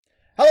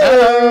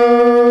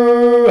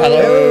Hello!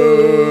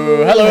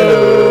 Hello!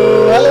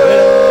 Hello!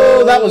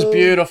 Hello! That was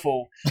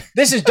beautiful.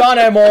 This is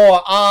Dino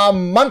More, our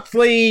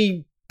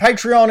monthly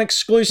Patreon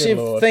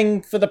exclusive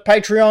thing for the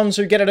Patreons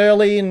who get it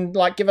early and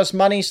give us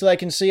money so they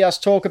can see us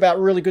talk about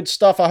really good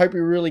stuff. I hope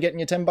you're really getting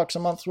your $10 a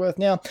month's worth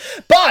now.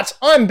 But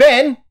I'm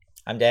Ben.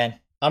 I'm Dan.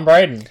 I'm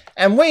Braden.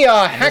 And we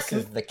are This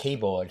is the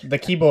keyboard. The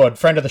keyboard,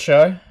 friend of the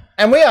show.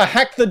 And we are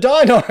Hack the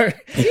Dino.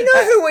 You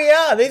know who we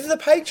are. These are the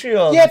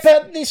Patreons. Yeah,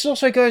 but this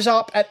also goes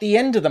up at the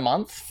end of the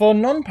month for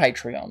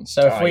non-Patreons.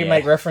 So if we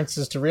make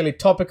references to really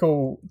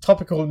topical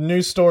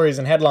news stories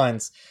and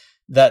headlines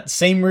that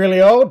seem really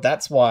old,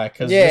 that's why,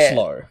 because we're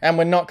slow. And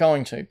we're not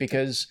going to,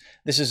 because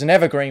this is an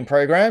evergreen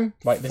program.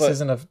 Wait, this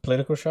isn't a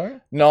political show?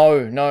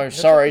 No,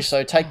 sorry.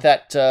 So take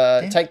that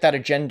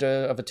agenda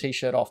of a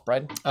t-shirt off,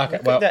 Brad. Okay,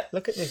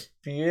 Look at this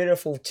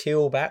beautiful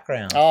teal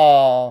background.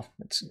 Oh,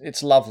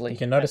 it's lovely. You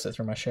can notice it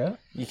through my shirt.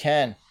 You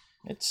can.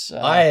 It's.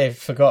 I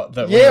forgot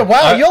that. Yeah,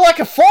 wow, you're like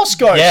a Force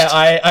ghost. Yeah,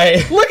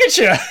 I look at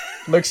you.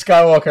 Luke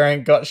Skywalker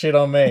ain't got shit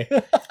on me.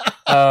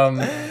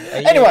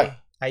 Anyway.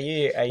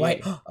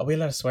 Wait, are we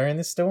allowed to swear in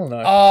this still or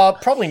no?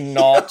 Probably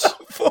not.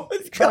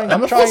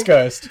 I'm a Force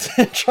ghost.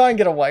 Try and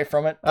get away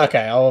from it. Okay,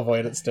 I'll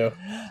avoid it still.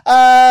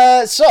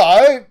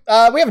 So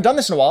we haven't done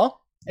this in a while.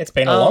 It's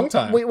been a long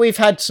time. We've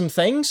had some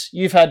things.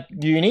 You've had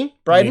uni,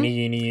 Braden.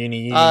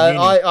 Uni.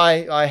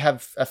 I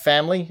have a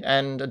family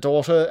and a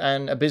daughter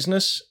and a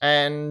business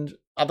and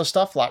other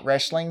stuff like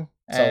wrestling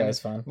and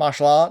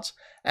martial arts.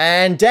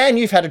 And Dan,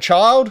 you've had a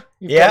child.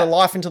 You've got a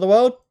life into the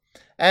world.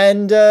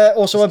 And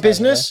also a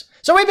business.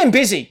 So we've been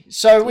busy.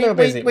 So we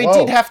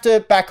did have to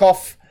back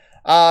off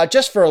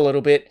just for a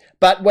little bit.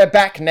 But we're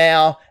back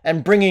now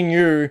and bringing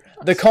you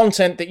the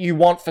content that you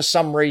want for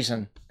some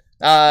reason.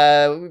 We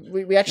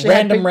actually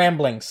random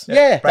ramblings.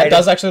 Yeah, that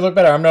does actually look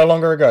better. I'm no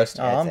longer a ghost.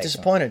 Oh, I'm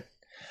disappointed.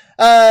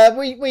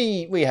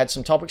 We had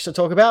some topics to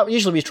talk about.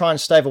 Usually we try and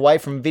stay away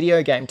from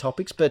video game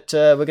topics, but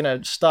we're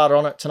going to start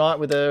on it tonight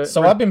with a.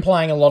 So I've been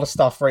playing a lot of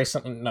stuff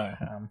recently. No,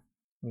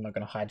 I'm not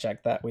going to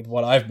hijack that with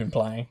what I've been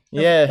playing.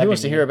 Yeah, who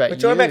wants to hear about you? We're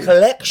talking about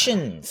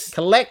collections.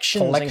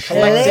 Collections and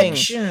collecting.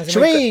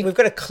 We've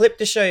got a clip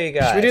to show you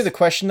guys. Should we do the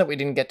question that we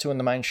didn't get to in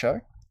the main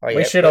show? Oh, yeah,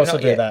 we should also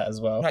do that as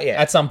well. Not yet.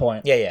 At some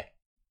point. Yeah.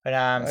 But,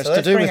 it's so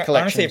to do with I want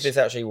collections. to see if this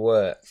actually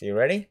works. Are you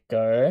ready?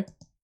 Go.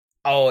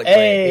 Oh,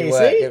 it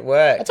worked. It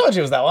worked. I told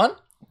you it was that one.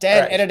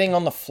 Dan editing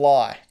on the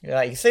fly. You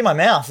can see my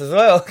mouse as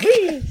well.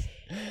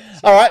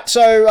 All right,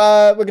 so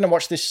we're going to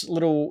watch this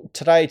little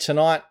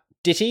Tonight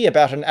ditty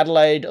about an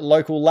Adelaide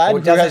local lad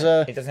who has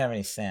a... It doesn't have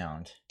any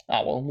sound.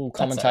 Oh, well, we'll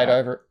commentate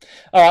over it.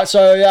 All right,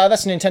 so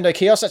that's a Nintendo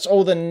kiosk. That's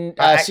all the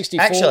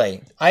 64.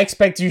 Actually, I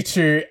expect you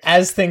to,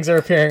 as things are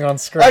appearing on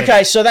screen,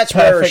 okay, so that's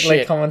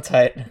perfectly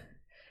commentate.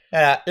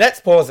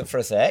 Let's pause it for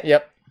a sec.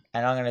 Yep.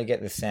 And I'm going to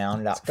get the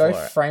sound up for it.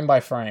 Go frame by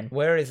frame.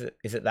 Where is it?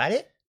 Is it that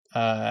it?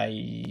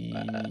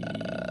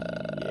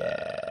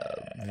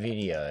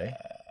 Video.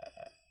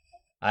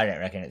 I don't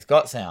reckon it's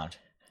got sound.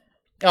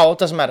 Oh, it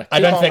doesn't matter. I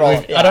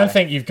don't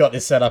think you've got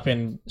this set up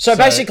in. So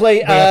basically,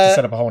 we have to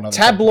set up a whole nother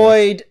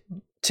tabloid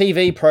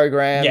TV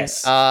program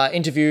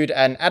interviewed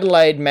an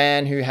Adelaide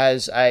man who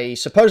has a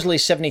supposedly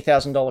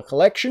 $70,000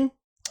 collection.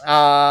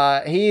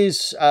 He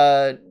is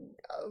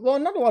well,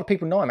 not a lot of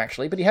people know him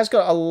actually, but he has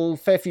got a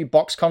fair few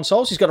box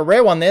consoles. He's got a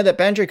rare one there that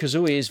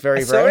Banjo-Kazooie is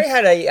very rare. I saw he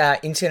had a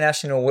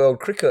International World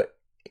Cricket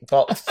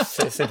box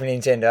Super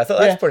Nintendo. I thought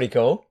that's pretty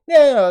cool.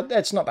 Yeah,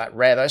 that's not that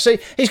rare though. See,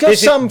 he's got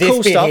some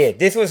cool stuff. Here.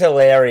 This was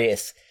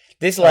hilarious.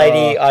 This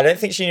lady, I don't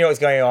think she knew what was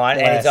going on.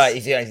 Bless. And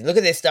he's like, look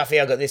at this stuff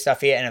here. I've got this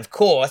stuff here. And of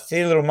course, see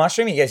the little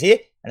mushroom? He goes, here.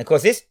 And of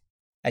course, this.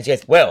 And she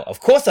goes, well, of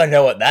course I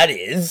know what that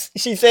is.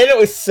 She said it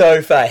was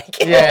so fake.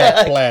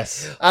 Yeah,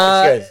 bless. She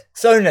goes,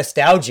 so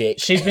nostalgic.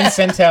 She's been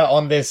sent out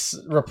on this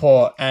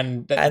report.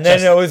 And then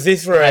there was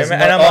this room. And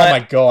I'm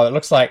like, my God, it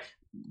looks like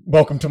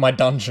welcome to my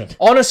dungeon.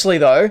 Honestly,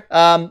 though.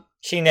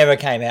 She never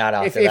came out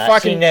after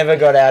that. She never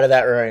got out of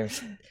that room.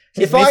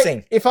 She's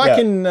missing. If I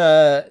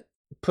can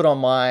put on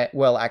my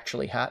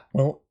actually hat.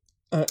 Well,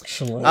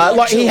 actually.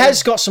 He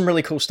has got some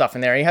really cool stuff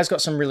in there. He has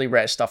got some really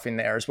rare stuff in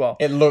there as well.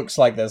 It looks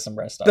like there's some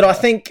rare stuff. But I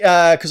think,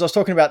 because I was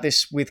talking about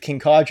this with King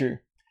Kaiju,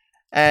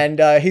 and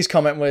his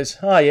comment was,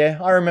 oh yeah,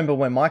 I remember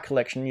when my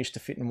collection used to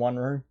fit in one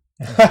room.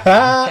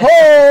 But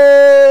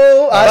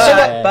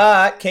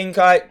King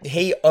Kaiju,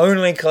 he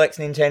only collects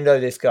Nintendo,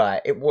 this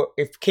guy.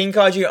 If King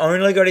Kaiju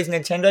only got his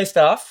Nintendo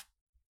stuff,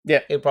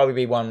 it'd probably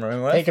be one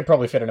room worth. He could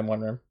probably fit it in one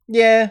room.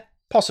 Yeah,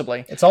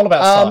 possibly. It's all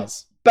about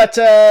size. But,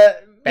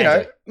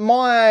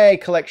 my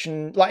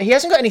collection, he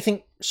hasn't got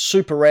anything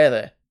super rare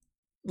there.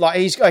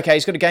 He's got a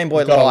Game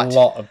Boy Light. A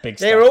lot of big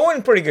stuff. They're all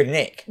in pretty good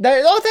nick.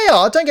 They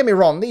are. Don't get me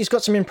wrong. He's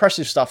got some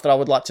impressive stuff that I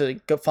would like to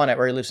go find out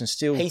where he lives and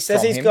steal. He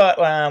says he's got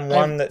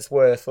one that's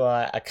worth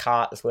a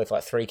cart that's worth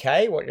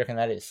 $3,000. What do you reckon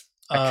that is?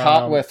 A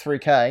cart worth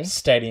 $3,000.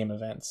 Stadium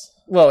events.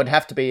 Well, it'd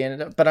have to be,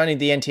 but only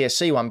the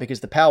NTSC one because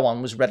the PAL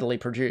one was readily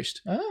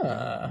produced.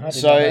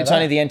 So it's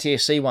only the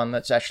NTSC one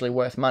that's actually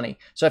worth money.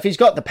 So if he's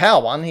got the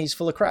PAL one, he's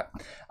full of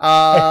crap.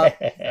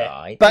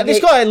 But this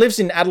guy lives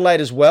in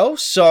Adelaide as well,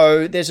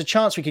 so there's a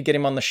chance we could get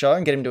him on the show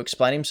and get him to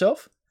explain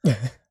himself. We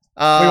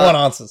want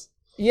answers.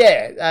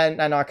 Yeah,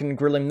 and I can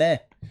grill him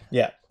there.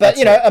 Yeah. But,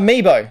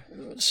 Amiibo.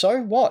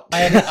 So what?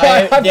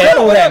 I've got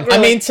all them. I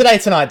mean, Today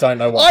Tonight don't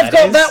know what I've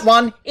got that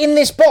one in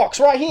this box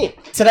right here.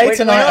 Today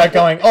Tonight are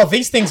going,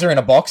 these things are in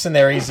a box and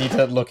they're easy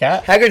to look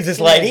at. How good is this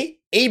lady?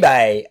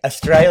 eBay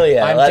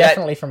Australia. I'm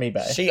definitely from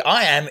eBay.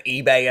 I am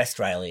eBay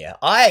Australia.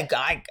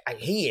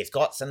 He has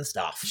got some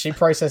stuff. She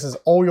processes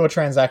all your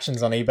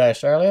transactions on eBay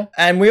Australia.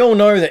 And we all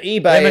know that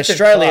eBay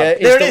Australia is...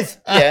 There it is.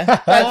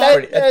 Yeah.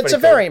 It's a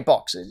variant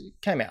box. It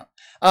came out.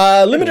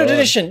 Limited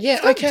edition. Yeah,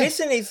 okay.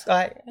 Dissing is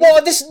like...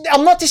 Well,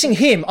 I'm not dissing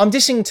him. I'm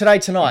dissing Today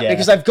Tonight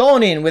because they've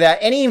gone in without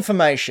any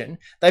information.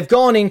 They've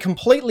gone in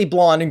completely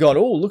blind and gone,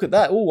 oh, look at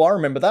that. Oh, I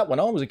remember that when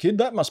I was a kid.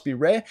 That must be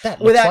rare.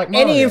 Without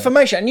any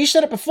information. And you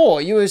said it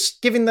before. You was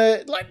giving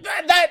that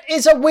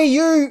is a Wii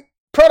U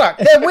product.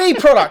 They're Wii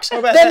products.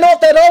 They're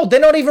not that old. They're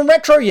not even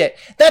retro yet.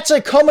 That's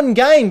a common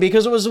game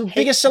because it was the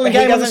biggest selling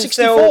game on the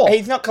 64.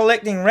 He's not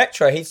collecting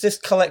retro. He's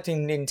just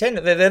collecting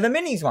Nintendo. They're the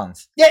minis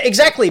ones. Yeah,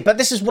 exactly. But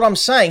this is what I'm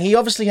saying. He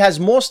obviously has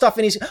more stuff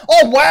in his...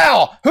 Oh,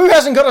 wow! Who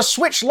hasn't got a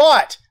Switch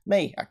Lite?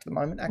 Me, at the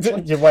moment,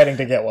 actually. You're waiting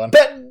to get one.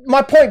 But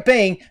my point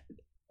being...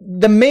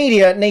 The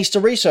media needs to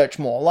research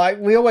more. Like,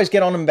 we always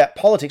get on them about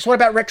politics. What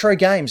about retro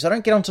games? They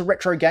don't get onto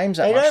retro games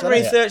that much. They don't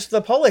research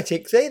the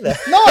politics either.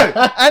 No,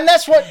 and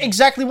that's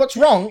exactly what's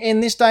wrong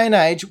in this day and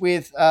age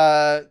with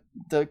the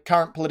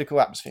current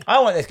political atmosphere. I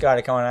want this guy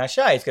to come on our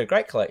show. He's got a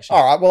great collection.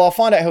 All right, well, I'll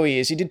find out who he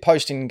is. He did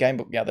post in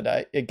Gamebook the other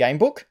day.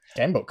 Gamebook?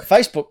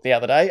 Facebook the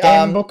other day.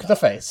 Gamebook the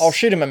face. I'll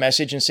shoot him a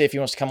message and see if he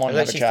wants to come on and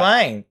have a chat.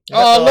 Playing.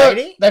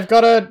 Look, they've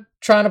got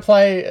trying to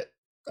play...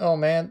 Oh,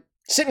 man.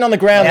 Sitting on the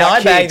ground now,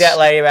 like I bagged that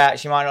lady about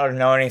she might not have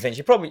known anything.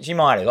 She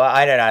might have.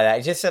 I don't know that.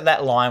 It's just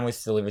that line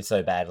was delivered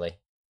so badly.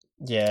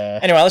 Yeah.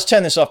 Anyway, let's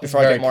turn this off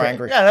before I get more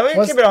angry. No, we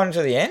can keep it on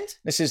to the end.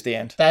 This is the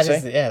end. That's...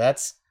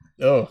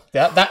 Oh,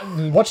 that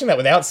watching that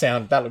without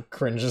sound, that looked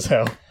cringe as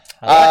hell.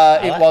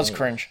 It was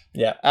cringe.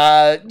 Yeah.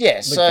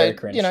 So,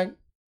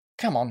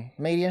 come on,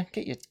 media,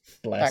 get your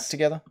act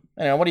together.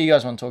 Anyway, what do you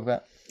guys want to talk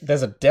about?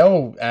 There's a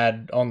Dell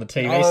ad on the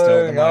TV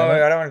still at the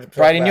moment. I don't want to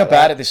talk Brayden, you're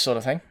bad at this sort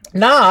of thing.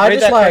 Nah, I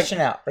just like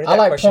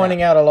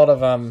pointing out a lot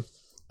of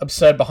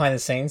absurd behind the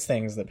scenes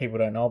things that people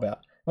don't know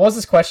about. What was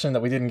this question that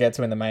we didn't get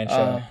to in the main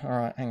show? All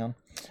right, hang on.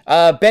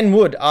 Ben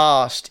Wood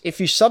asked, if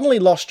you suddenly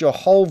lost your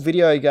whole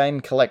video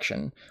game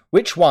collection,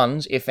 which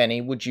ones, if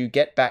any, would you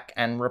get back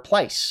and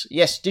replace?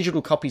 Yes,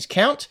 digital copies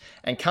count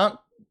and can't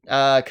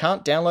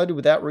download it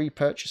without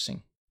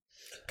repurchasing.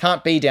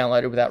 Can't be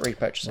downloaded without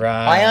repurchasing.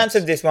 Right. I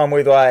answered this one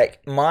with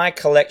my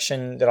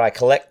collection that I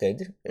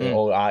collected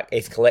or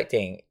is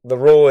collecting. The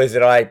rule is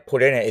that I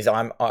put in it is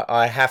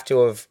I have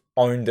to have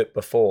owned it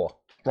before.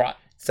 Right.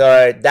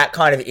 So that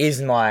kind of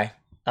is my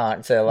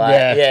answer.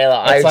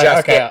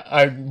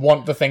 I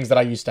want the things that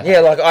I used to have.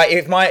 Yeah,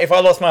 if I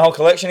lost my whole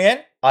collection again,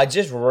 I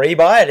just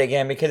rebuy it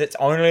again because it's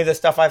only the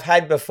stuff I've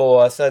had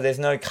before. So there's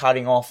no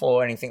cutting off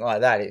or anything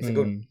like that. It's a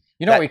good.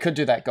 You know what we could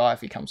do that guy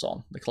if he comes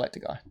on, the collector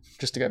guy,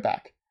 just to go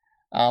back.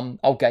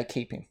 I'll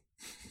gatekeep him.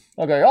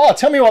 I'll go,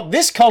 tell me what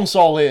this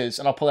console is.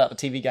 And I'll pull out the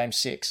TV Game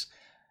 6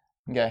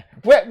 and go,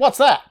 what's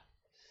that?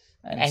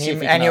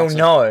 And you'll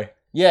know.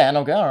 Yeah, and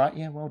I'll go, all right,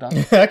 yeah, well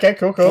done. Okay,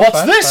 cool.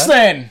 What's this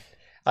then?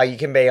 Oh, you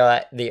can be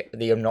like the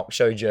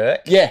obnoxio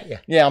jerk.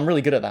 Yeah, I'm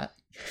really good at that.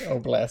 Oh,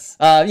 bless.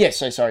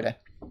 So sorry, Dan.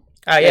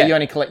 Oh, yeah. You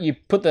only collect, you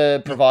put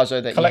the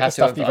proviso that collect you have the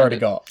stuff you've already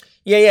got.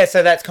 Yeah,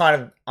 so that's kind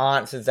of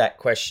answers that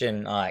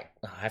question. I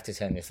have to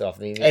turn this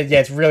off.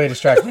 It's really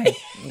distracting.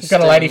 We've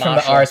got a lady from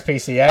the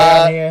RSPCA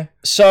on here.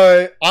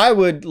 So I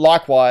would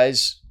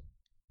likewise,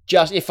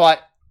 just if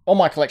all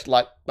my collection,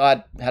 like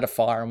I had a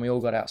fire and we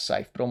all got out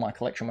safe, but all my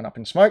collection went up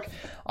in smoke,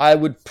 I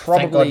would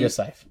probably... Thank God you're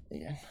safe.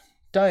 Yeah,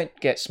 don't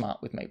get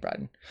smart with me,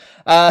 Braden.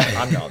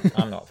 I'm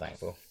not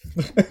thankful.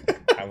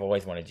 I've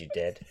always wanted you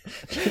dead.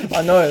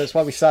 I know, that's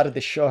why we started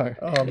this show.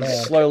 Oh,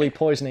 man. Slowly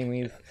poisoning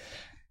me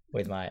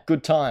with my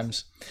good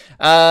times.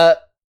 Ark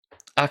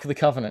of the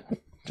Covenant.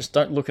 Just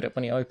don't look at it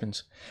when he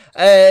opens.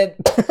 So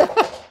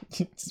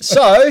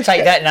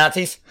take that,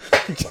 Nazis.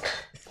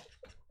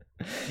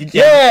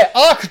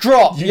 Ark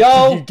drop,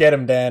 yo. You get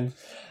him, Dan.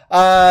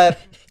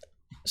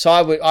 So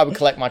I would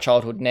collect my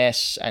childhood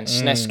NES and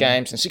SNES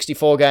games and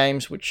 64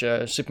 games, which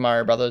are Super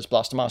Mario Brothers,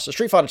 Blaster Master,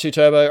 Street Fighter 2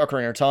 Turbo,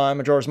 Ocarina of Time,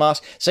 Majora's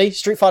Mask. See,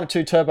 Street Fighter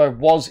 2 Turbo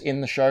was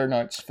in the show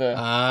notes for.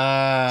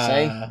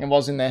 See, it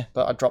was in there,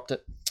 but I dropped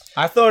it.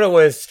 I thought it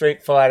was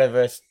Street Fighter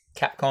vs.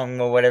 Capcom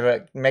or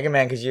whatever, Mega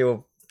Man, because you were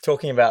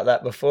talking about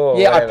that before.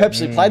 Yeah, I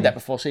purposely played that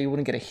before so you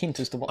wouldn't get a hint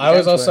as to what the I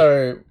was games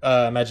also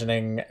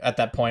imagining at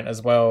that point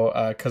as well,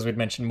 because we'd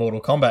mentioned Mortal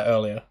Kombat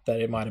earlier,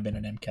 that it might have been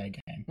an MK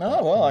game.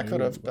 Oh, well, I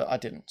could have, but I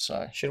didn't,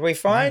 so. Should we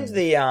find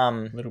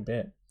little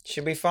bit.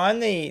 Should we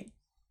find the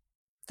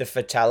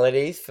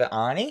fatalities for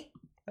Arnie?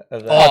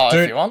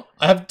 Dude, you want.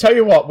 I have to tell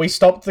you what, we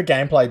stopped the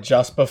gameplay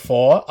just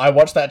before. I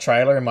watched that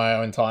trailer in my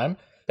own time.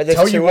 But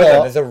there's two of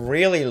them. There's a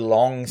really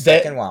long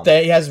second one.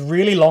 He has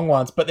really long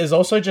ones, but there's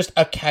also just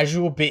a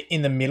casual bit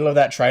in the middle of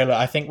that trailer.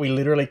 I think we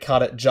literally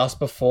cut it just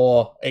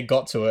before it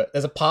got to it.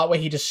 There's a part where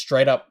he just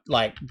straight up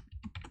like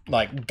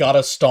gutter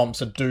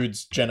stomps a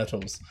dude's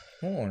genitals.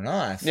 Oh,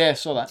 nice. Yeah,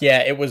 saw that.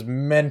 Yeah, it was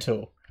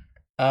mental.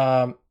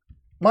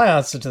 My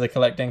answer to the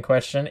collecting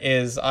question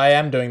is I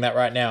am doing that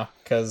right now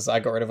because I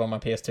got rid of all my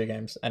PS2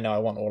 games and now I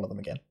want all of them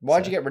again.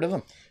 Why'd you get rid of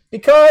them?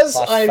 Because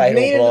I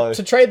needed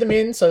to trade them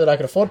in so that I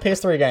could afford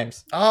PS3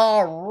 games.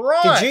 Oh,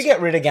 right. Did you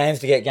get rid of games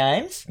to get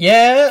games?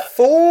 Yeah.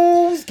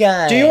 Fool's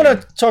game. Do you want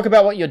to talk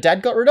about what your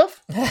dad got rid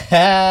of?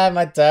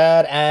 My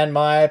dad and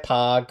my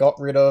pa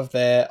got rid of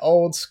their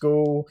old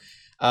school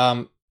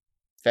Vectrex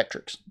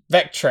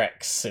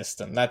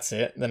system. That's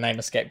it. The name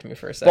escaped me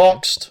for a second.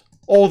 Boxed.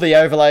 All the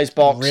overlays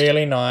boxed.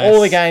 Really nice.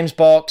 All the games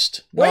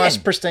boxed. When? Nice,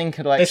 pristine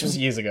collection. This was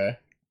years ago.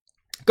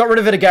 Got rid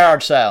of it at a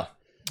garage sale.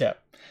 Yeah.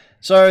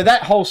 So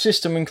that whole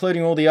system,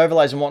 including all the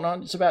overlays and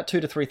whatnot, it's about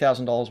 $2,000 to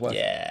 $3,000 worth.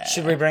 Yeah.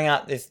 Should we bring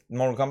up this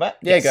Mortal Kombat?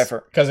 Yeah, go for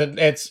it. Because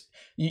it's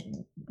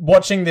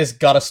watching this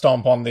gutter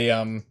stomp on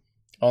the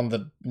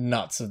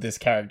nuts of this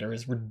character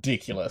is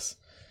ridiculous.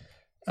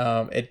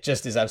 It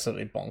just is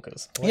absolutely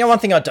bonkers. You know, one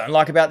thing I don't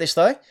like about this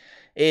though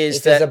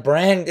is that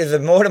there's a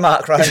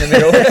watermark right in the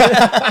middle.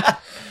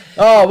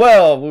 Oh,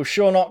 well, we'll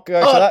sure not go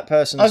to that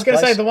person's I was going to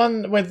place. say, the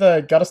one with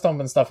the gutter stomp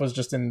and stuff was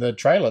just in the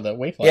trailer that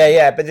we played.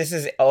 Yeah, but this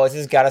is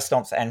gutter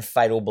stomps and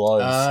fatal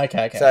blows.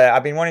 Okay. So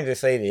I've been wanting to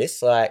see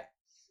this.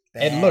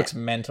 It looks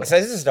mental. So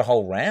this is the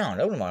whole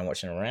round. I wouldn't mind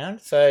watching a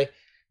round. So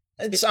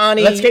it's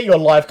Arnie. Let's get your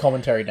live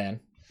commentary, Dan.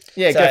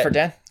 Yeah, go for it,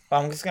 Dan.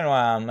 I'm just going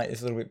to make this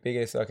a little bit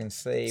bigger so I can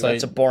see. So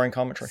it's a boring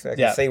commentary. So I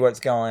can see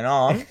what's going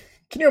on.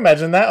 Can you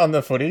imagine that on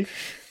the footy?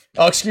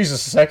 Oh, excuse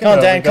us a second. Come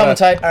on, Dan,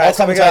 commentate. I'll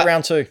commentate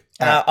round 2.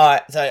 All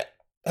right, so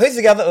who's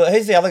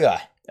the other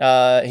guy?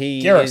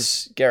 He Garrus.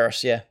 is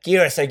Garrus, yeah.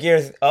 Garrus. So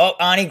Garrus,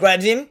 Arnie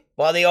grabs him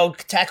by the old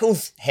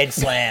tackles, head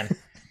slam.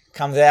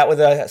 Comes out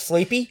with a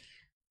sleepy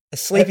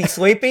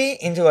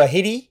into a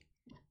hitty.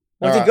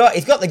 What's he got?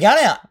 He's got the gun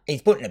out.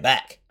 He's putting it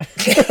back.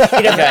 He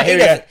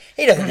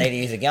doesn't need to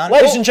use a gun.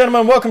 Ladies and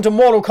gentlemen, welcome to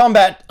Mortal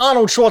Kombat.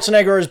 Arnold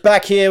Schwarzenegger is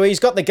back here. He's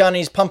got the gun.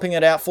 He's pumping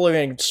it out,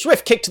 following a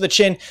swift kick to the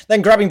chin,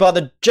 then grabbing by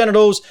the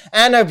genitals,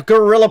 and a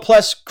gorilla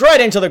press straight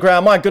into the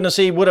ground. My goodness,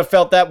 he would have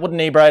felt that, wouldn't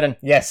he, Braden?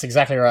 Yes,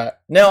 exactly right.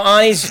 Now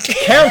Arnie's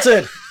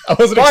countered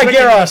by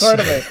Garrus.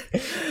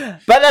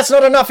 But that's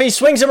not enough. He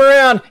swings him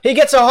around. He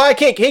gets a high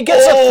kick. He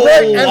gets a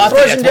threat and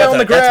throws him down on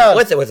the ground.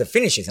 What's the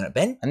finish, isn't it,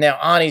 Ben? And now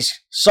Arnie's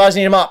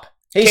sizing him up.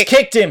 He's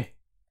kicked him.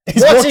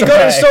 What's he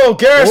got in store?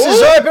 Garrus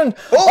is open.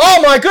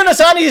 Oh my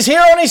goodness, Arnie is here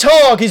on his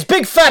hog. His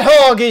big fat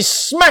hog is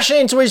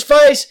smashing into his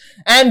face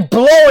and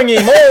blowing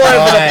him all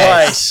over the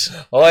place.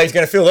 Oh, he's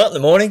going to feel that in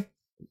the morning.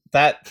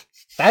 That's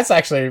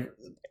actually...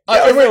 It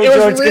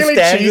was really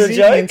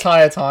cheesy the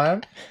entire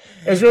time.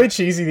 It was really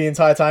cheesy the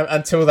entire time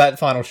until that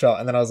final shot.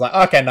 And then I was like,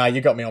 okay, no,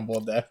 you got me on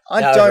board there.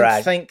 I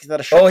don't think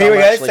that a shot. Oh, here we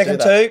go.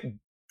 Second 2.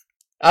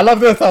 I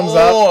love the thumbs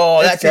up.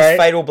 Oh, that's his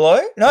fatal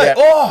blow. No,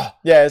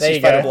 yeah, it's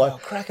his fatal blow. Oh,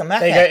 crack a mac.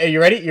 There you go. Are you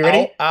ready? You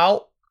ready?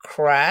 Oh,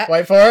 crack.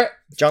 Wait for it.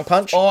 Junk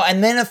punch. Oh,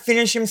 and then I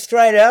finish him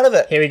straight out of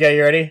it. Here we go.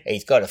 You ready?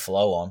 He's got a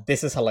flow on.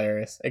 This is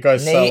hilarious. It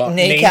goes so long.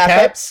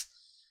 Kneecaps.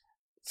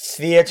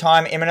 Sphere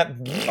time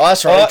imminent. Oh,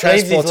 that's right.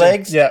 Leaves his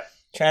legs. Yeah.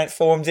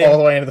 Transforms him. All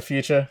the way into the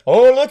future.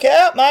 Oh, look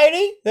out,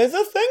 matey. There's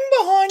a thing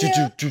behind you.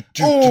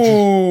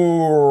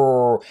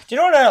 Ooh. Do you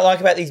know what I don't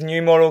like about these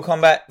new Mortal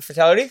Kombat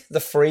fatalities?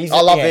 The freeze.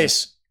 I love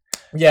this.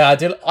 Yeah, I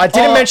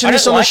didn't mention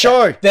this on the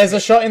show. There's a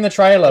shot in the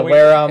trailer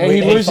where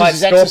he loses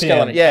his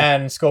exoskeleton,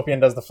 and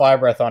Scorpion does the fire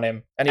breath on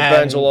him. And he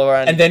burns all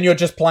around. And then you're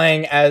just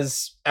playing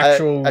as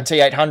actual... A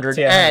T-800.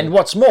 And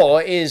what's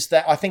more is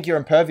that I think you're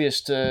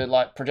impervious to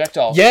like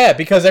projectiles. Yeah,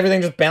 because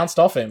everything just bounced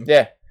off him.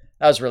 Yeah,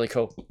 that was really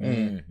cool.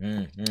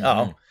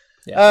 Yeah,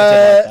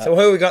 so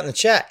who we got in the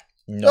chat?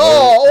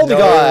 All the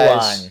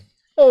guys.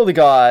 All the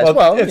guys.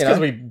 Well, it's because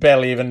we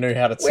barely even knew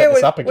how to set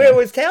this up again. Where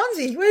was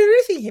Townsy? Where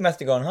is he? He must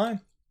have gone home.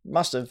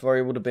 Must have, or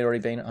he would have already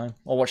been at home,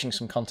 or watching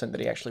some content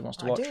that he actually wants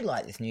to watch. I do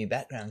like this new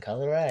background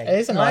colour, eh? It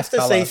is a nice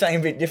to see something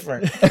a bit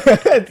different.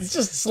 It's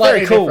just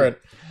slightly different.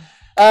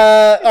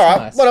 All right,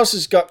 nice. What else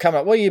has got coming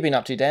up? What have you been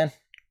up to, Dan?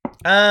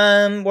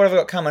 What have I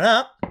got coming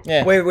up?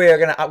 Yeah, we're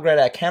going to upgrade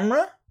our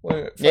camera.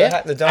 The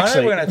Dino.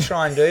 Actually, we're going to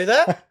try and do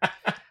that.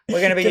 We're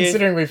going to be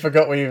considering we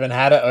forgot we even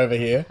had it over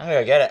here. I'm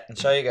going to get it and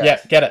show you guys. Yeah,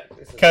 get it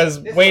because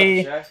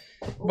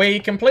we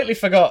completely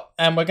forgot,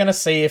 and we're going to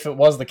see if it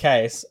was the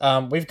case.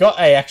 We've got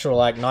a actual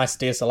nice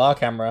DSLR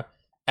camera,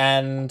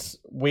 and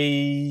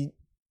we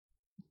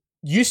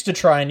used to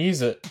try and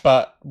use it,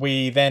 but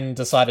we then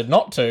decided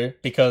not to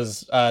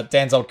because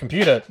Dan's old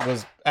computer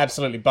was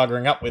absolutely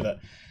buggering up with it.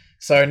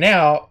 So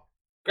now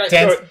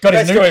Dan's got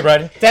his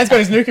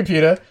new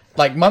computer,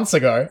 like months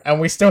ago, and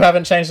we still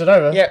haven't changed it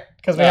over. Yeah,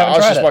 because we haven't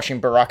tried it. I was just watching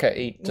Baraka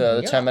eat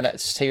the Terminator.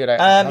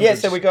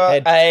 So we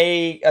got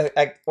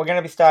we're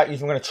going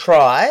to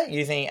try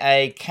using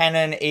a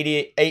Canon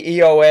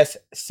EOS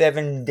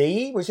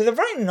 7D, which is a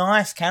very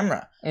nice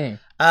camera.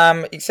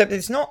 Except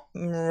it's not.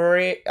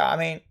 I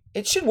mean,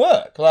 it should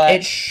work.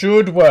 It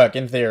should work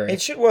in theory.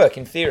 It should work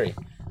in theory.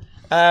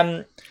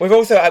 We've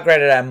also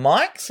upgraded our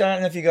mics. I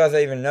don't know if you guys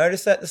even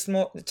noticed that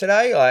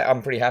today.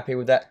 I'm pretty happy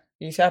with that.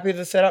 Are you happy with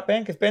the setup,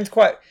 Ben? Because Ben's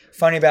quite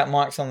funny about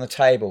mics on the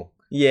table.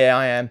 Yeah,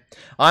 I am.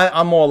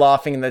 I'm more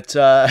laughing that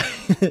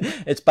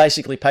it's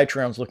basically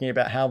Patreon's looking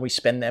about how we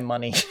spend their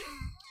money.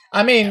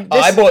 I mean,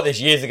 I bought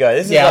this years ago.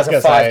 This is like a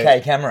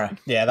 5K camera.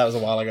 Yeah, that was a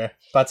while ago.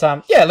 But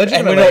legitimately.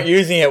 And we're not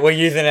using it. We're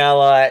using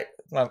our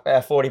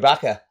 40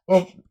 bucker.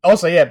 Well,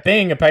 also,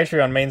 being a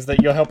Patreon means that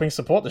you're helping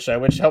support the show,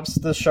 which helps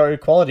the show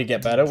quality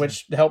get better,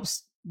 which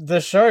helps the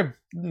show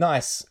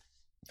nice.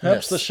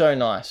 Helps the show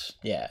nice.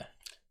 Yeah.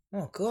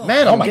 Oh, God.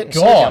 Man, I'm getting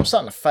sleepy. I'm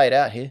starting to fade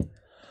out here.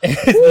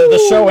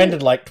 The show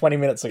ended like 20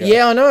 minutes ago.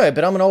 Yeah, I know,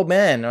 but I'm an old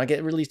man and I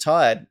get really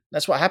tired.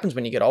 That's what happens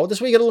when you get old. That's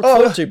what you got to look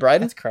forward to,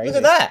 Braden. That's crazy. Look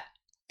at that.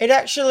 It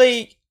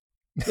actually...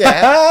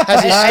 Yeah,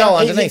 has his skull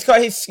underneath. He's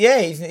got his... Yeah,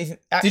 he's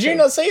actually... Did you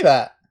not see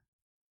that?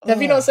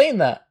 Have you not seen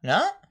that?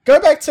 No? Go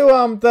back to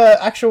the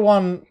actual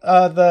one,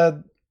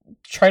 the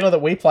trailer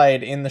that we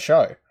played in the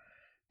show.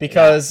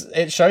 Because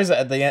it shows it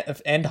at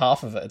the end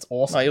half of it. It's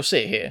awesome. Oh, you'll see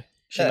it here.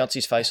 She melts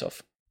his face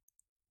off.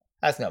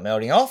 That's not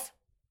melting off.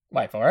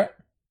 Wait for it.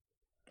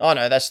 Oh,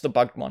 no, that's the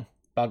bugged one.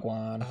 Bug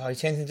one. Oh, he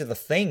turns into the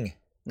Thing.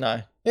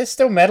 No. There's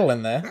still metal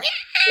in there.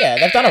 Yeah,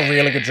 they've done a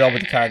really good job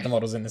with the character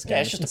models in this game.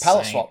 Yeah, it's just a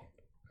palette swap.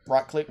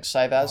 Right click,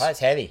 save as. Oh, that's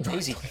heavy.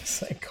 Easy.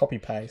 Copy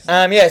paste.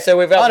 So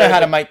we've... I know how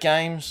to make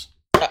games.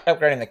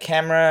 Upgrading the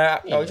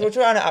camera. Yeah. We're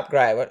trying to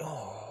upgrade.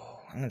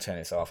 I'm going to turn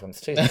this off.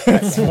 It's too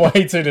distracting. It's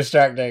way too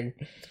distracting.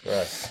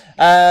 Gross.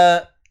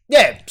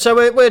 So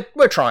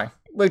we're trying.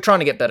 We're trying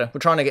to get better. We're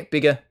trying to get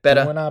bigger,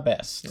 better. Doing our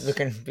best.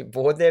 Looking a bit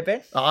bored there,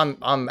 Ben?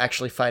 I'm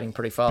actually fading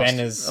pretty fast. Ben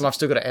is... And I've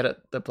still got to edit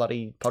the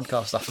bloody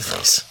podcast after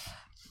this.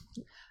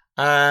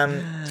 How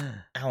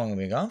long have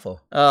we gone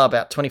for?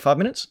 About 25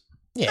 minutes.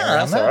 Yeah,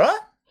 that's all right.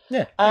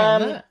 Yeah.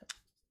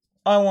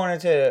 I wanted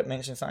to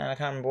mention something. I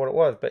can't remember what it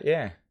was, but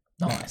yeah.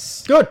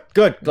 Nice. Good.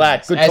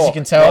 Glad. Good As talk. you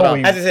can tell,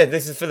 as I said,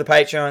 this is for the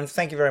Patreons.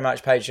 Thank you very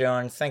much,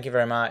 Patreons. Thank you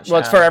very much. Well,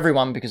 it's for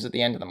everyone because at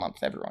the end of the month,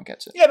 everyone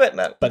gets it. Yeah, but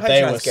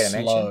they were get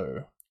a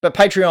slow. But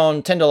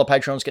 $10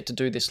 Patreons get to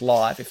do this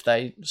live if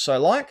they so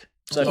like.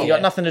 So if you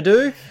got nothing to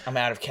do, I'm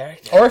out of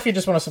character. Or if you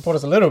just want to support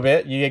us a little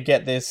bit, you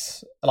get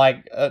this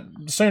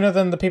sooner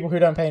than the people who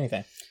don't pay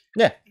anything.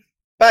 Yeah.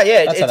 But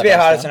yeah, it's a bit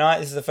harder tonight.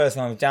 This is the first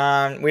one we've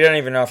done. We don't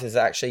even know if this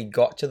actually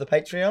got to the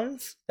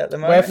Patreons at the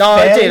moment. No,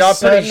 it did. I'm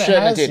pretty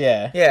certain it did.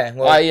 Yeah.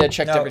 Well, I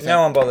checked everything.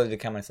 No one bothered to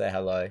come and say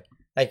hello.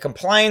 They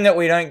complain that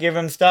we don't give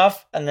them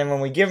stuff, and then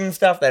when we give them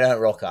stuff, they don't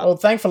rock up. Well,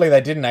 thankfully,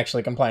 they didn't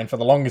actually complain for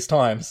the longest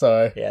time,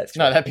 so... Yeah, it's true.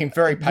 No, they've been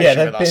very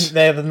patient with us.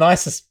 They're the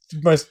nicest,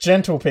 most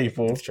gentle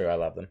people. It's true, I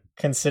love them.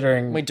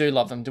 Considering... We do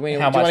love them. Do you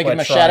want to give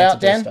them a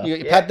shout-out, Dan? You got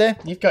your pad there?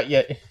 You've got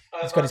your...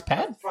 He's got his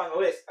pad? Front of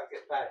the list, I've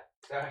got the pad.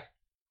 Sorry.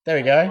 There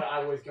we go. What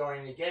I was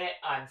going to get,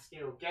 I'm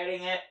still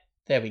getting it.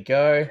 There we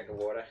go. Drink of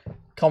water.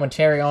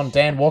 Commentary on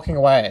Dan walking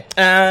away.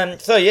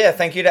 So yeah,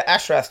 thank you to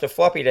Ashras, to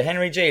Floppy, to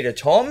Henry G, to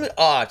Tom,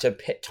 to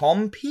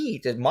Tom P,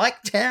 to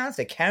Mike Towns,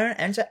 to Karen,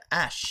 and to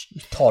Ash.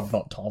 Todd,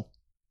 not Tom.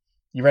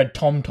 You read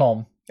Tom.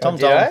 Tom.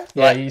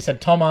 Yeah, you said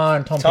Tom R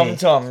and Tom P.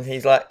 Tom.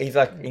 He's like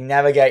he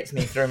navigates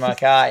me through my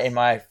car in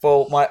my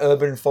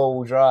urban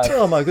four-wheel drive.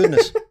 Oh my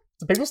goodness.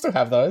 Do people still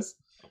have those?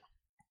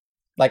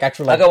 Like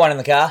actual. I got one in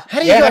the car. How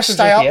do you guys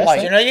stay up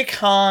late? You know you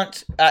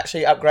can't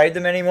actually upgrade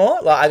them anymore.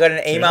 Like I got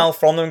an email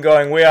from them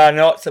going, "We are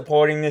not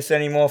supporting this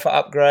anymore for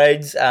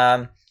upgrades."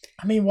 I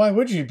mean, why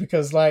would you?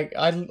 Because like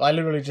I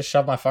literally just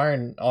shoved my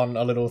phone on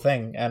a little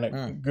thing and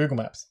it Google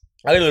Maps.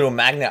 I got a little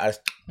magnet I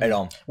just put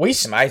on. We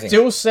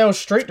still sell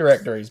street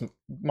directories,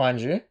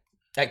 mind you.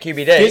 At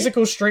QBD.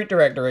 Physical street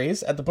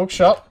directories at the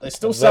bookshop. They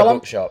still sell them.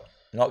 Bookshop,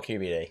 not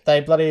QBD.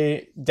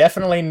 They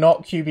definitely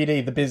not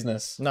QBD, the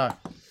business. No.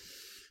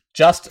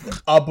 Just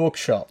a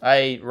bookshop.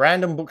 A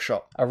random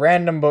bookshop. A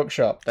random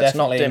bookshop. That's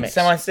definitely. not Dymocks.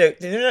 Someone still...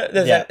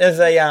 There's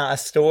a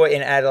store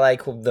in Adelaide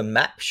called The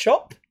Map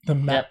Shop. The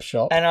Map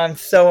Shop. And I'm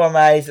so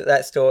amazed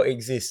that store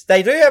exists.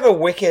 They do have a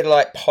wicked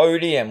like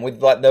podium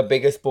with like the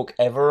biggest book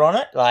ever on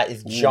it. Like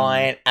this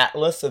giant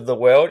atlas of the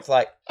world. It's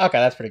like... Okay,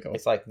 that's pretty cool.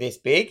 It's like this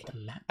big.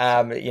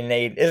 You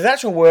need... There's an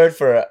actual word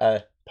for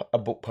a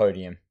book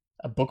podium.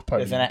 A book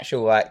podium. There's an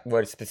actual like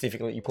word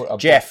specifically you put a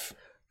Jeff.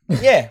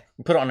 Yeah.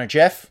 Put it on a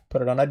Jeff.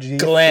 Put it on a G.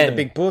 Glenn. The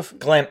big boof.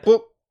 Glemp.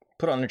 Boop.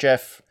 Put it on a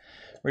Jeff.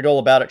 Read all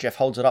about it. Jeff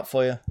holds it up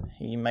for you.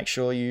 You make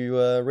sure you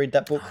read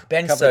that book.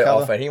 Ben's so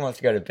off it. He wants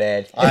to go to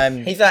bed.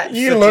 He's like...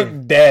 You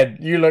look dead.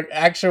 You look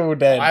actual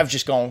dead. I've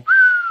just gone...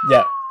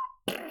 Yeah.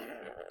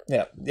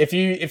 Yeah. If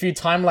you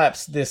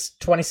time-lapse this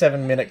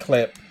 27-minute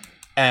clip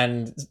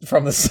and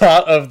from the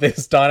start of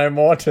this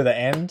Dynamore to the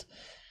end,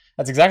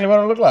 that's exactly what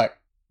it looked like.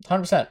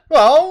 100%.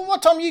 Well,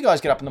 what time do you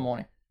guys get up in the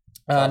morning?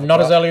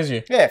 Not as early as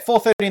you. Yeah,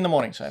 4:30 in the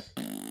morning, so...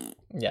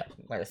 Yeah.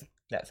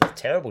 That's a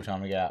terrible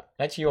time to get up.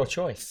 That's your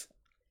choice.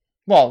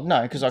 Well,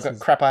 no, because I've got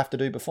crap I have to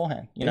do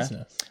beforehand. You know,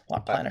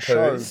 like plan a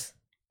show.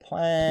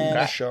 Plan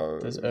a show.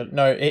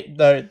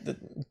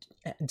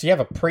 Do you have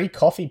a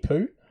pre-coffee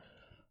poo?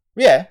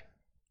 Yeah.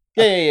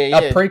 Yeah.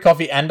 A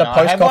pre-coffee and a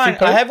post-coffee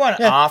poo? I have one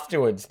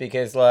afterwards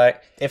because,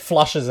 like... It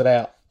flushes it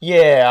out.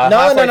 Yeah.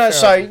 No.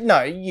 So,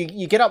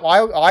 you get up...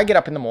 I get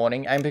up in the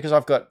morning, and because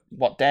I've got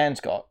what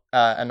Dan's got,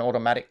 an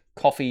automatic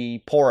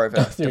coffee pour-over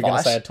device. You were going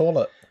to say a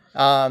toilet.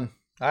 I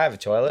have a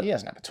toilet. He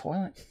doesn't have a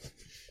toilet.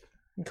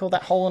 You call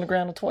that hole in the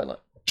ground a toilet?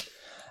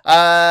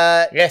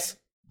 Yes.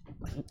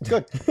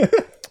 Good.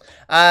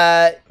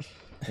 I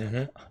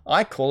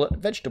call it a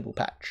vegetable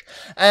patch.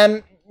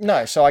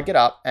 No, so I get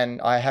up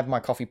and I have my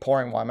coffee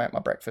pouring while I'm at my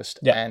breakfast,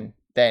 and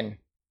then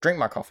drink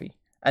my coffee,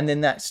 and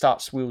then that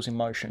starts wheels in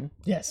motion.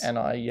 Yes. And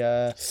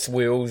I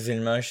swills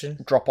in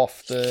motion. Drop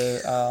off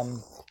the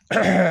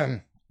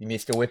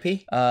Mr.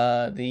 Whippy,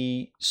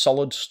 the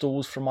solid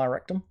stools from my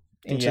rectum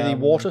into the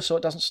water so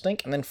it doesn't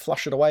stink, and then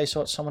flush it away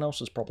so it's someone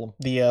else's problem.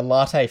 The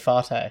latte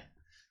farte.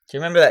 Do you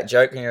remember that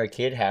joke when you were a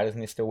kid? How does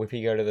Mr.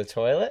 Whippy go to the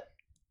toilet?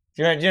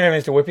 Do you know who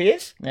Mr. Whippy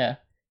is? Yeah.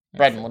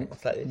 Braden wouldn't.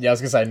 Yeah, I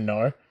was going to say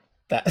no.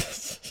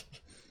 It's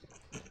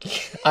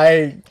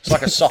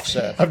like a soft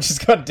serve. I've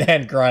just got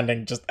Dan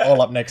grinding just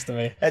all up next to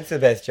me. That's the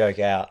best joke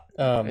out.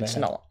 Oh, it's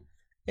not.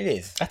 It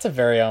is. That's a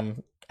very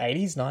 80s,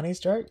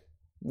 90s joke.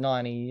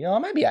 90,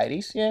 maybe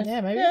 80s. Yeah,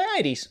 maybe. Yeah,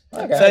 80s.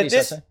 Okay. So 80s,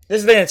 this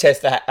has been a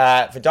test for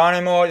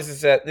Dynamore.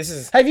 This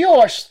is. Have you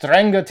watched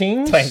Stranger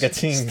Things? Stranger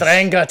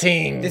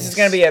Things. This is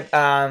going to be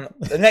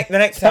the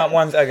next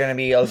ones are going to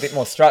be a bit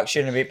more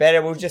structured and a bit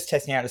better. We're just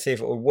testing out to see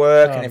if it would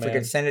work and if we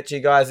could send it to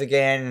you guys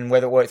again and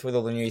whether it works with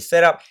all the new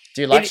setup.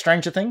 Do you like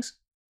Stranger Things?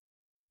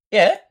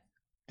 Yeah.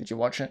 Did you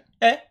watch it?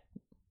 Yeah. Do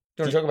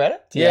you want to talk about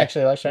it? Do you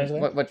actually like Stranger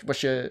Things?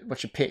 What's your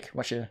pick?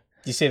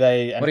 Do you see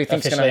they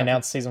officially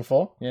announced season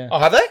 4? Yeah. Oh,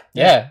 have they?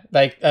 Yeah.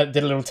 They did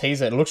a little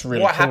teaser. It looks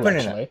really cool, happened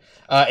actually.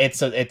 In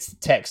it? It's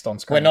text on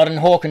screen. We're not in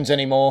Hawkins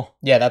anymore.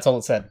 Yeah, that's all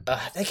it said.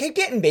 They keep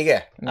getting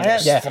bigger.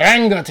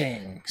 Stranger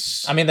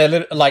Things. I mean,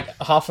 they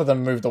half of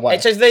them moved away.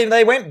 It's just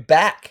they went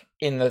back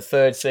in the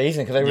third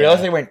season because they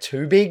realised they went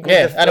too big.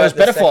 Yeah, and it was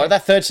better for it.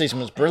 That third season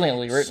was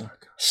brilliantly written.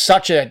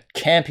 Such a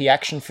campy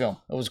action film.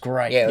 It was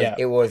great. Yeah,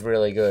 it was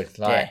really good.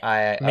 Like,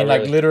 I mean,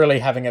 literally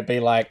having it be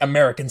like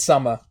American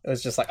Summer. It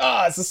was just like,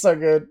 this is so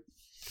good.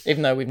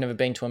 Even though we've never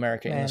been to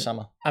America in the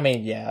summer. I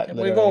mean, yeah.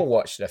 Literally. We've all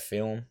watched a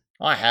film.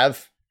 I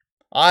have.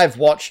 I've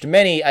watched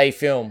many a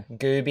film.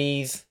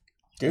 Goobies.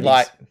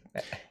 What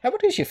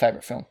is your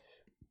favourite film?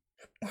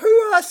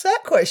 Who asked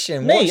that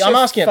question? Me. I'm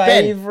asking it,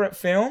 Ben. Favourite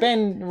film?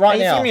 Ben, right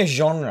now. Give me a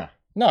genre.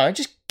 No,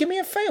 just give me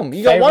a film.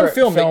 You got one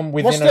film.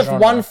 What's the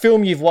one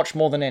film you've watched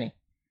more than any?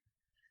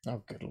 Oh,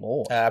 good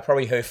lord.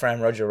 Probably Who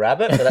Framed Roger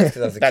Rabbit, but that's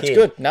because I was a kid. That's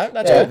good. No,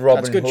 that's good.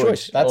 That's a good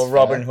choice. Or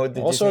Robin Hood,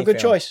 the also Disney a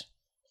good film. choice.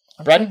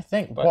 Brad, I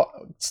think what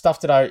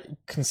stuff did I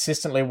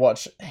consistently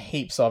watch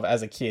heaps of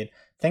as a kid?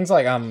 Things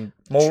like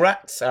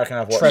Mallrats. I reckon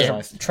I've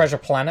watched Treasure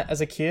Planet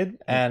as a kid,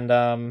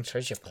 and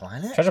Treasure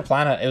Planet. Treasure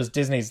Planet. It was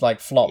Disney's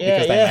flop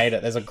because they made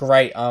it. There's a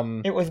great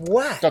It was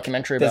whack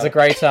documentary. There's a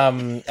great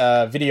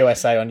video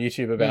essay on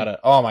YouTube about it.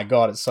 Oh my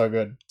god, it's so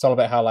good. It's all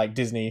about how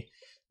Disney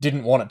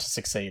didn't want it to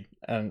succeed,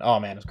 and oh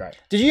man, it was great.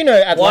 Did you know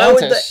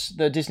Atlantis,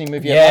 the Disney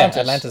movie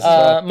Atlantis?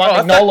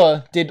 Mike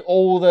Mignola did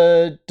all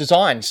the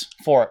designs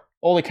for it.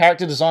 All the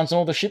character designs and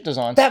all the ship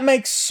designs. That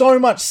makes so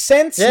much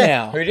sense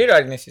now. Who did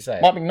I miss you say?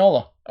 Mike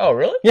Mignola. Oh,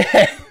 really?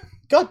 Yeah.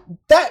 God,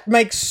 that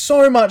makes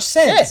so much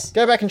sense.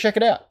 Yeah, go back and check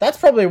it out. That's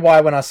probably why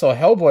when I saw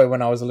Hellboy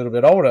when I was a little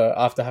bit older,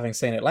 after having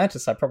seen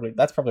Atlantis, that's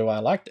probably why I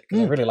liked it,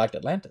 because I really liked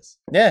Atlantis.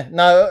 Yeah,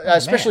 no,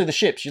 especially the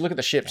ships. You look at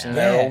the ships and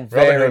they're all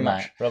very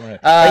much. Robin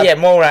Hood.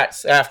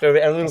 Mallrats, after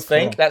a little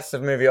think, that's the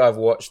movie I've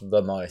watched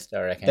the most,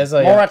 I reckon.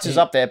 Mallrats is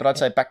up there, but I'd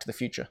say Back to the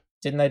Future.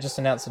 Didn't they just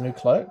announce a new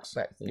Clerks?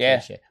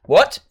 Future.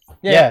 What?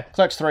 Yeah,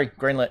 Clerks 3,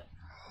 greenlit.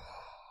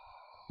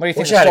 What do you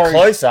think? Wish I had a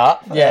close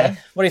up. Yeah.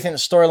 What do you think the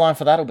storyline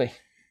for that'll be?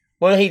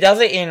 Well, he does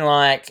it in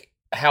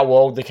how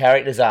old the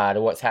characters are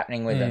to what's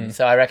happening with them.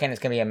 So I reckon it's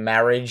going to be a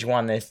marriage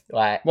one. There's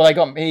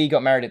he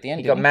got married at the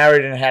end. He got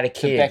married and had a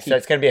kid, so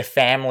it's going to be a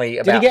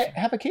family. Did he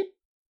have a kid?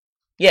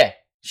 Yeah,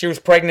 she was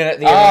pregnant at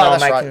the end when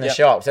they were making the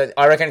shop. So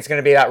I reckon it's going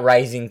to be about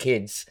raising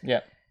kids.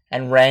 Yeah.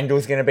 And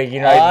Randall's going to be,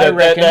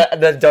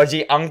 the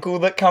dodgy uncle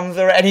that comes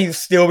around, and he'll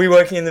still be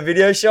working in the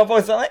video shop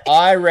or something.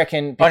 I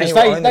reckon because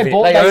they own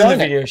the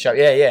video shop.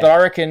 Yeah. But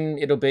I reckon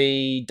it'll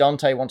be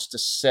Dante wants to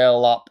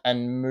sell up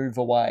and move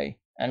away,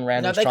 and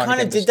Randall's trying to get they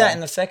kind of did that in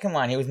the second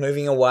one. He was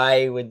moving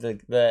away with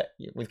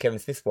with Kevin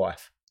Smith's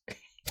wife.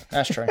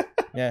 That's true.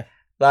 Yeah.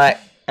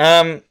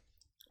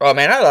 Oh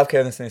man, I love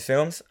Kevin Smith's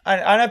films.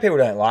 I know people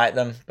don't like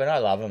them, but I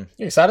love them.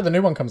 You excited? The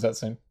new one comes out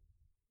soon.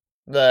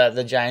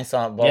 The Jay and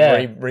Silent Bob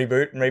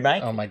reboot and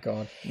remake. Oh my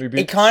god.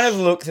 It kind of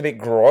looks a bit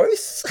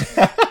gross.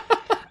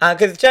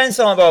 Because Jay and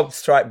Silent Bob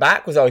Strike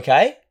Back was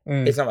okay.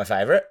 It's not my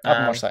favourite. I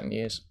haven't watched that in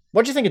years.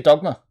 What do you think of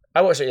Dogma?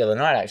 I watched it the other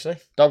night, actually.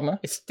 Dogma?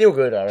 It's still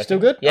good, I reckon. Still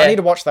good? Yeah. I need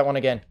to watch that one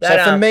again.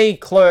 So for me,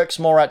 Clerks,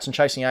 Mallrats and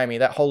Chasing Amy,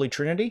 that holy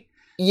trinity,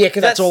 Yeah,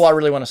 because that's all I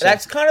really want to see.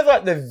 That's kind of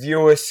like the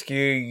viewer skew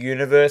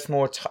universe,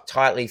 more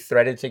tightly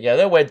threaded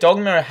together, where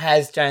Dogma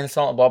has Jay and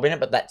Silent Bob in it,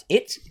 but that's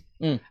it.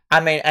 I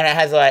mean, and it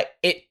has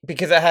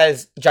because it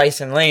has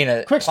Jason Lee in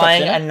it,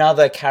 playing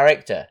another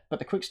character. But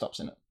the Quick Stop's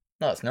in it.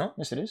 No, it's not.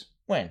 Yes, it is.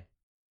 When?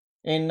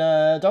 In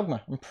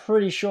Dogma, I'm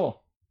pretty sure.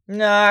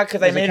 Nah,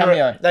 because they meet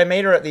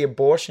her at the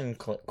abortion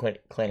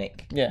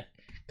clinic. Yeah.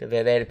 Because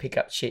they're there to pick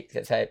up chicks.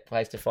 That's a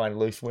place to find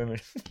loose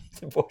women.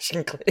 It's an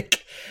abortion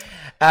clinic.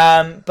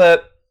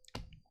 But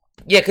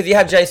yeah, because you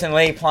have Jason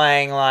Lee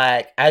playing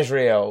like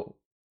Azrael,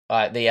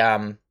 like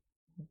the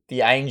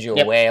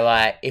angel,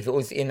 where if it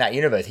was in that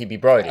universe, he'd be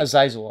Brody.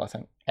 Azazel, I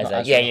think.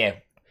 Yeah.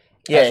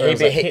 He'd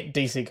be a hit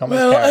DC Comics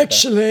character.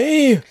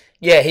 Actually,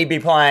 yeah, he'd be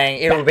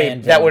playing.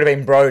 That would have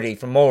been Brody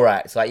from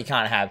Mallrats. Like you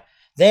can't have.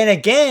 Then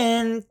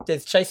again,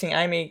 there's Chasing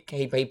Amy.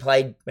 He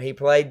played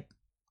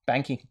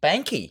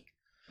Banky.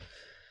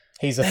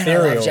 He's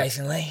ethereal. I love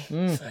Jason Lee.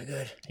 So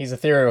good. He's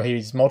ethereal.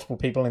 He's multiple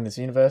people in this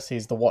universe.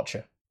 He's the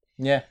Watcher.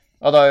 Yeah.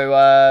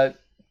 Although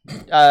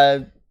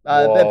Ben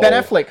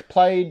Affleck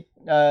played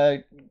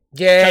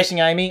Chasing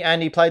Amy,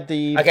 and he played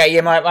the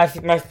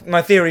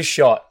my theory's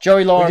shot.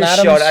 Joey Lauren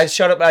Adams. I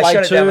shot it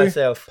down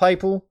myself.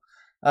 People.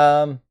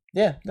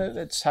 Yeah,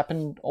 it's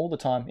happened all the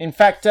time. In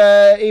fact,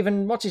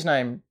 even what's his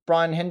name,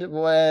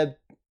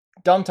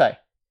 Dante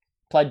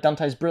played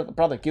Dante's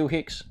brother, Gil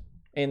Hicks,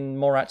 in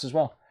Mallrats as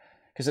well.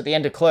 Because at the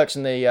end of Clerks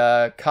in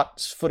the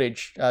cuts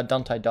footage,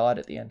 Dante died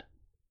at the end,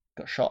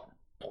 got shot.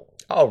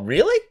 Oh,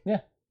 really?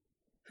 Yeah.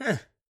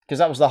 Because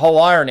that was the whole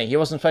irony. He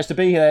wasn't supposed to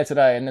be there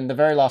today, and then the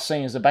very last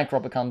scene is the bank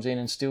robber comes in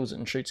and steals it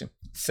and shoots him.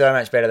 So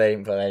much better they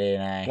didn't put that in,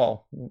 eh?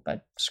 Well,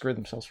 they'd screw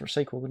themselves for a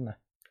sequel, wouldn't they?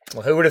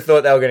 Well, who would have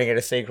thought they were going to get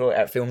a sequel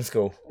at film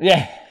school?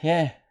 Yeah.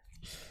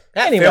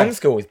 Film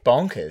school is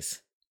bonkers.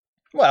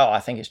 Well, I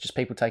think it's just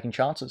people taking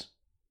chances.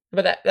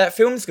 But that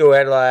film school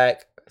had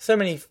so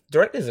many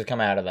directors have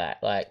come out of that.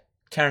 Like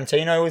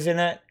Tarantino was in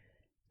it,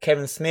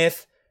 Kevin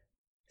Smith,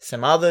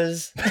 some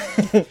others.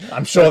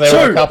 I'm sure there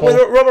were a couple.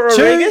 Robert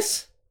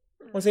Rodriguez?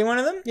 Was he one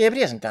of them? Yeah, but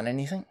he hasn't done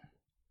anything.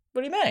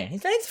 What do you mean?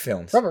 He's done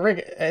films. Robert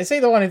Rodriguez, is he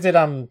the one who did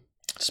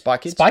Spy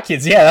Kids? Spy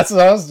Kids, yeah, that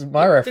was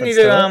my reference.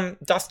 Didn't he do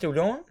Dusk Till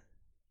Dawn?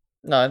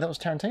 No, that was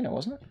Tarantino,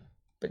 wasn't it?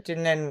 But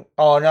didn't then...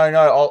 Oh,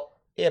 no.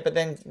 Yeah, but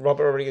then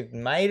Robert Rodriguez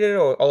made it,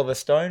 or Oliver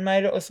Stone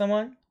made it, or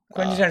someone?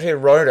 Quentin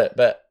Tarantino wrote it,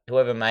 but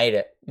whoever made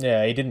it...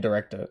 Yeah, he didn't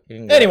direct it.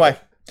 Anyway,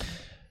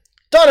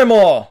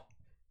 Dynamore!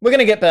 We're going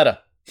to get better.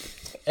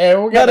 Yeah,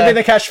 we'll That'll be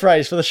the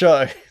catchphrase for the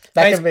show.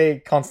 That can be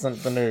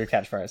constant, the new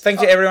catchphrase.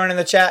 Thanks to everyone in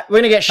the chat. We're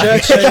going to get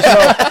shirts soon as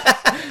well.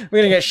 We're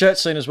going to get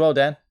shirts soon as well,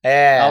 Dan.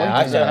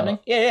 Yeah. Is that happening?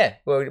 Yeah.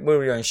 We'll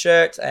be doing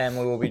shirts, and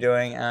we will be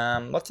doing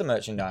lots of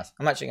merchandise.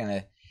 I'm actually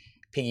going to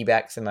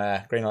piggyback some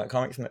Greenlight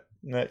Comics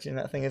merch in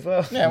that thing as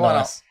well. Yeah, why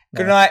not?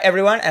 Good night,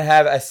 everyone, and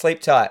have a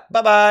sleep tight.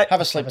 Bye-bye.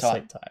 Have a sleep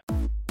tight.